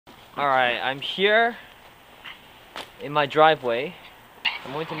Alright, I'm here in my driveway.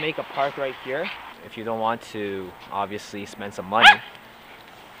 I'm going to make a park right here. If you don't want to, obviously, spend some money.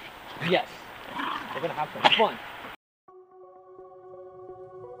 Yes, we're gonna have some fun.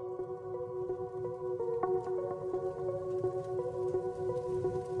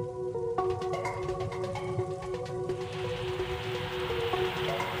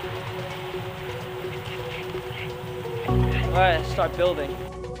 Alright, let's start building.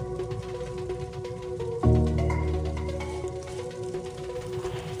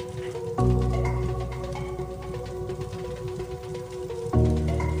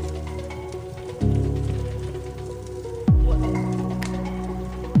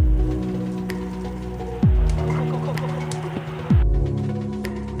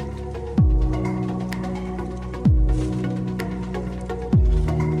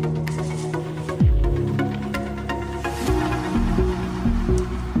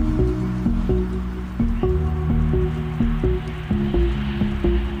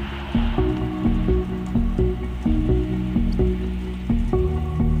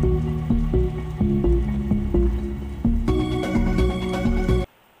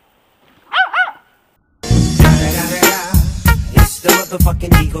 The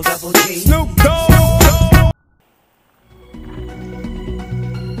motherfucking Eagle Double G. Snoop Dogg.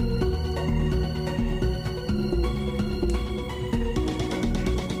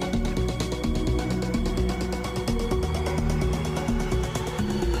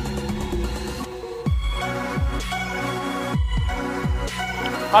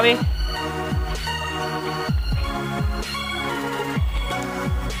 Bobby.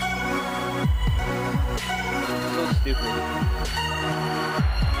 So stupid.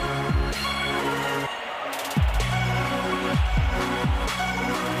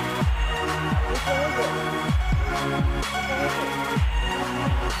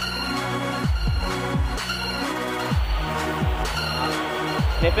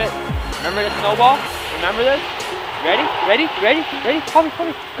 Snip it. Remember the snowball? Remember this? Ready? Ready? Ready? Ready? Call me, call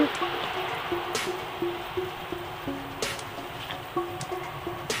me.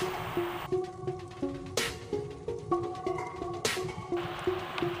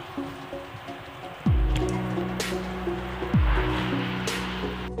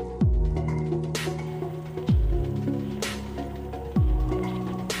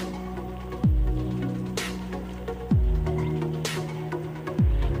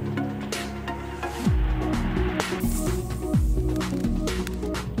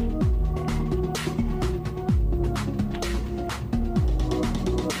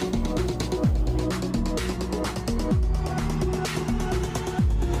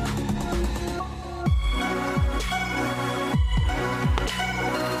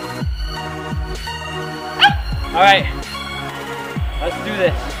 All right, let's do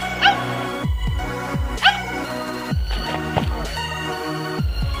this.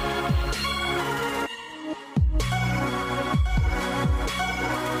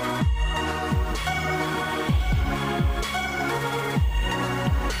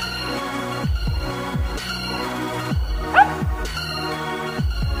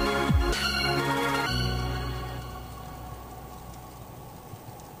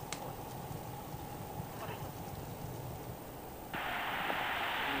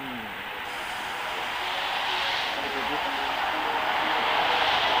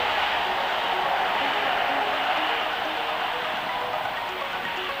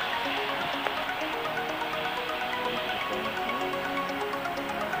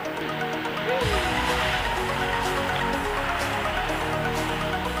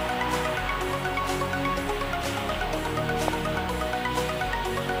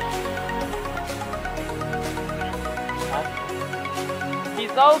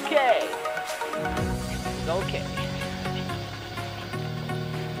 He's okay. He's okay.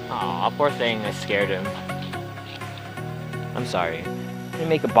 Aw, poor thing, I scared him. I'm sorry. Let me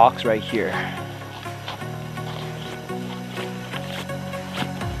make a box right here.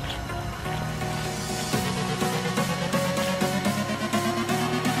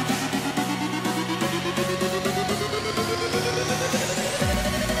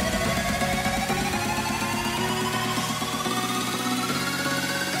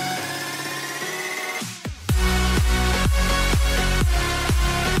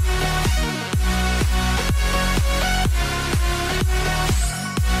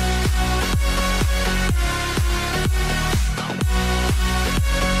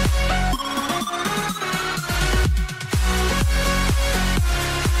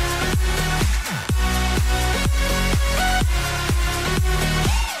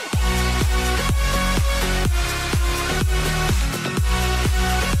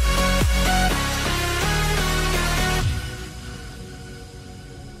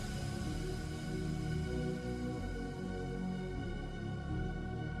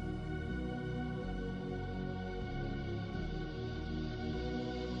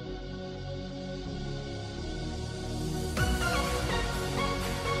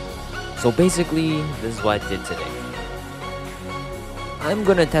 So basically, this is what I did today. I'm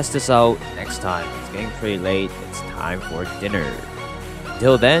gonna test this out next time. It's getting pretty late. It's time for dinner.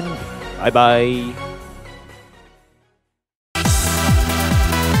 Till then, bye bye.